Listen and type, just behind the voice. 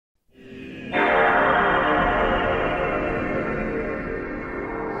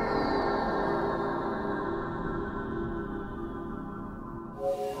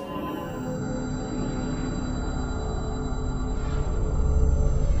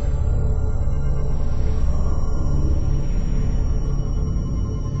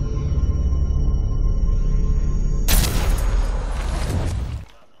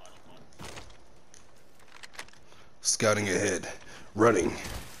scouting ahead, running,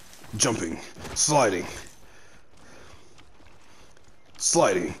 jumping, sliding,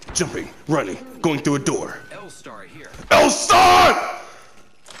 jumping, running, going through a door. L-Star here. L-Star!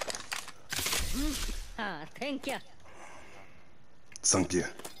 Thank you. Sunk you.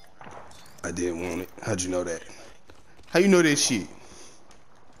 I didn't want it. How'd you know that? How you know that shit?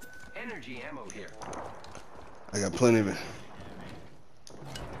 Energy ammo here. I got plenty of it.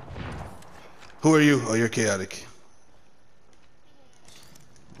 Who are you? Oh, you're chaotic.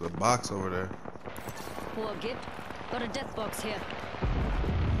 The box over there. Poor Git. Got a death box here.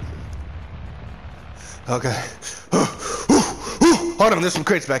 Okay. Hold on, there's some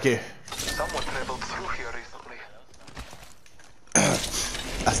crates back here. Someone traveled through here recently.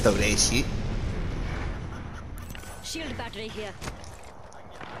 I stole that shit. Shield battery here.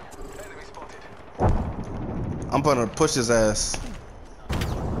 Enemy spotted. I'm gonna push his ass.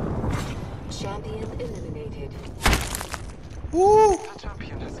 Champion eliminated. Woo! The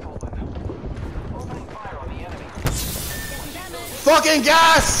champion has fallen. Opening fire on the enemy. Fucking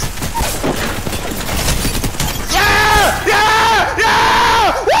gas! Yeah! Yeah!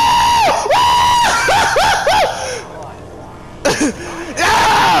 Yeah! Woo! Woo!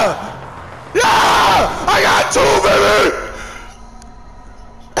 Yeah! Yeah! I got two, baby!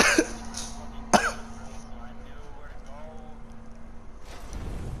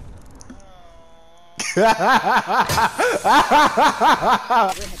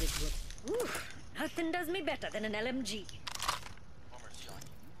 Nothing does me better than an LMG.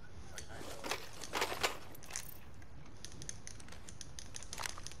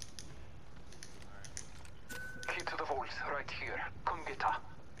 Key to the vaults right here. Come get her.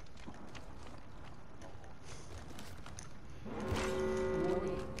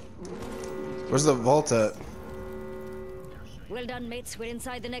 Where's the vault at? Well done, mates. We're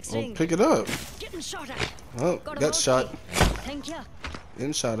inside the next Well, ring. pick it up. Getting shot at. Oh, Got a got vault shot. key. Thank you.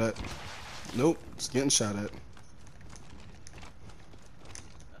 Getting shot at. Nope, it's getting shot at.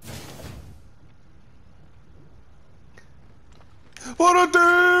 What a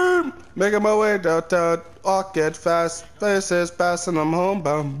team! Making my way downtown, walk it fast, faces passing, I'm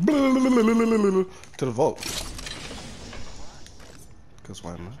homebound. To the vault. Cause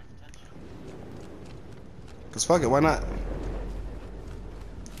why not? Cause fuck it, why not?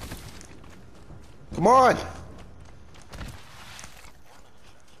 Come on!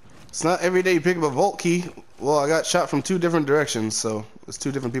 It's not every day you pick up a vault key. Well, I got shot from two different directions, so it's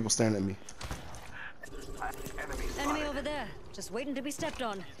two different people staring at me. Enemy over there. Just waiting to be stepped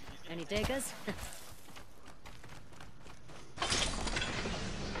on. Any takers?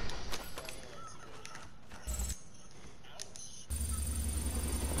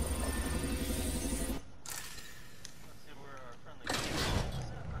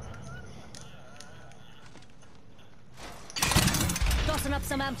 Tossing up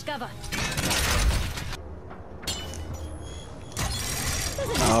some amped cover.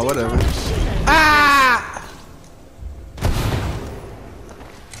 Oh, whatever. Ah!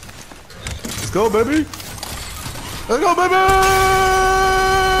 Let's go, baby! Let's go, baby!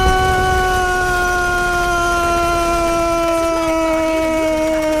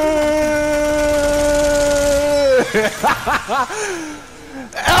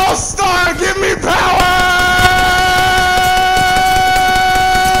 L-Star, give me power!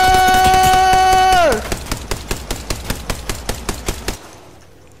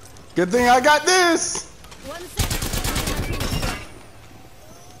 Good thing I got this! One second.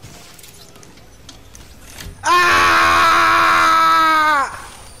 Ah!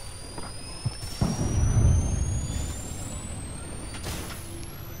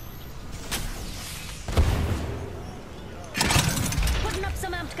 Putting up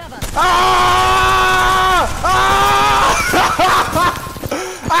some amped cover. Ah! Ah!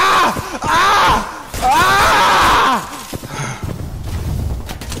 Ah! Ah! Ah!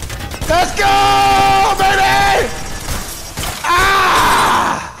 Let's go, baby!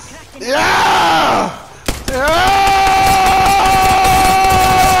 Ah! Yeah! Yeah!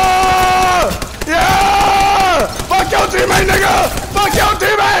 Yeah! Fuck your teammate, nigga! Fuck your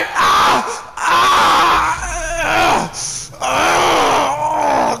teammate! Ah! Ah! Ah!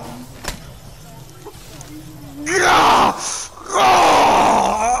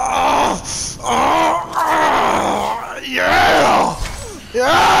 Yeah! Yeah!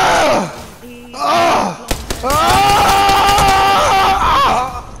 Ah! Ah!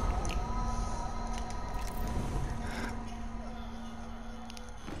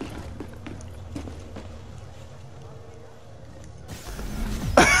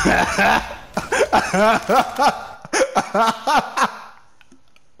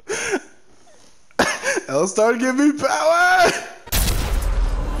 L-Star, give me power!